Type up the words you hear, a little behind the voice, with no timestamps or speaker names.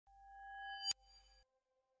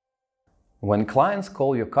When clients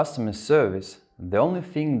call your customer service, the only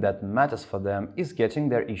thing that matters for them is getting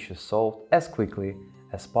their issue solved as quickly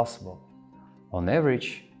as possible. On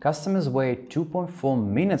average, customers wait 2.4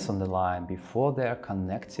 minutes on the line before they are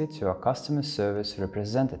connected to a customer service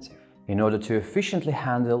representative. In order to efficiently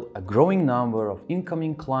handle a growing number of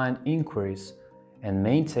incoming client inquiries and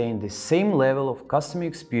maintain the same level of customer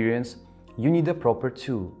experience, you need a proper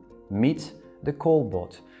tool. Meet the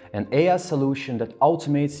Callbot, an AI solution that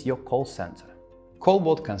automates your call center.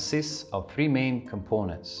 Callbot consists of three main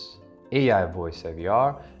components: AI Voice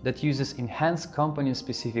IVR that uses enhanced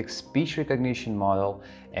company-specific speech recognition model,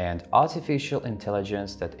 and artificial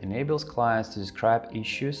intelligence that enables clients to describe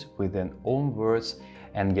issues with their own words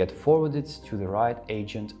and get forwarded to the right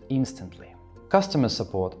agent instantly. Customer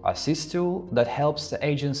Support Assist tool that helps the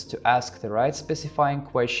agents to ask the right specifying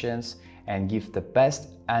questions and give the best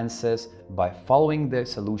answers by following the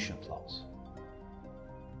solution flows.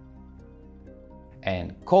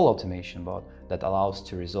 And Call Automation Bot that allows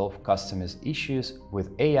to resolve customers' issues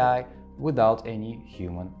with AI without any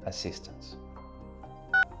human assistance.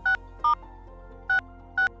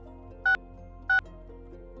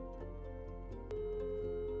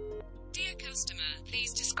 Dear customer,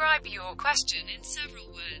 please describe your question in several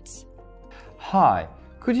words. Hi,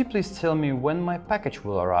 could you please tell me when my package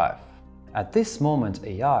will arrive? At this moment,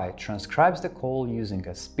 AI transcribes the call using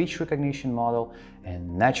a speech recognition model and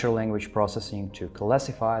natural language processing to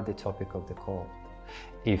classify the topic of the call.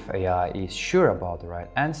 If AI is sure about the right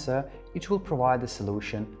answer, it will provide the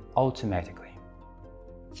solution automatically.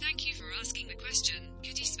 Thank you for asking the question.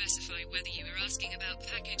 Could you specify whether you are asking about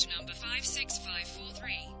package number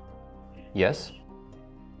 56543? Yes.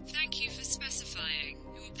 Thank you for specifying.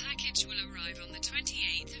 Your package will arrive on the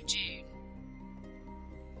 28th of June.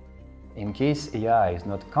 In case AI is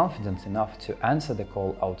not confident enough to answer the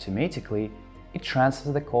call automatically, it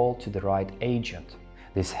transfers the call to the right agent.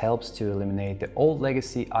 This helps to eliminate the old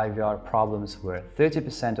legacy IVR problems where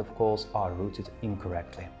 30% of calls are routed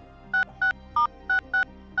incorrectly.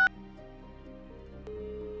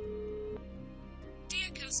 Dear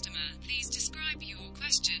customer, please describe your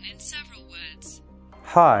question in several words.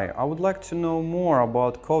 Hi, I would like to know more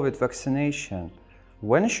about COVID vaccination.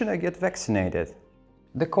 When should I get vaccinated?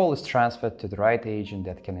 The call is transferred to the right agent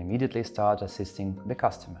that can immediately start assisting the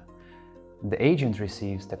customer. The agent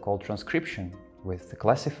receives the call transcription with the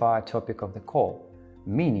classified topic of the call,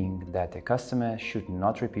 meaning that the customer should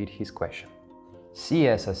not repeat his question.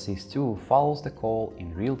 CS Assist tool follows the call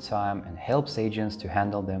in real time and helps agents to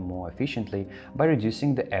handle them more efficiently by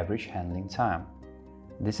reducing the average handling time.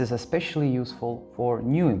 This is especially useful for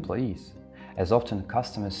new employees, as often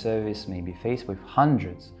customer service may be faced with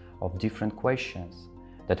hundreds of different questions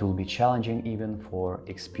that will be challenging even for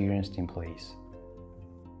experienced employees.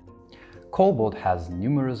 Callbot has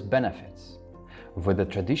numerous benefits. With the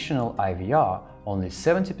traditional IVR, only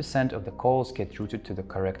 70% of the calls get routed to the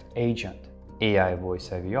correct agent. AI Voice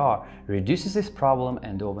IVR reduces this problem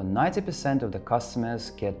and over 90% of the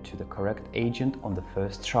customers get to the correct agent on the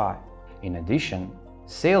first try. In addition,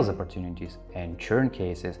 sales opportunities and churn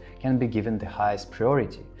cases can be given the highest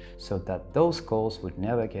priority so that those calls would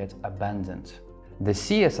never get abandoned. The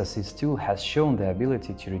CS Assist tool has shown the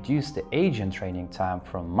ability to reduce the agent training time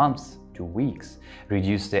from months to weeks,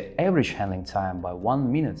 reduce the average handling time by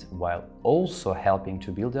 1 minute, while also helping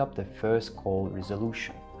to build up the first call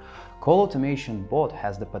resolution. Call Automation Bot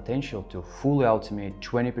has the potential to fully automate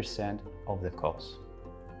 20% of the calls.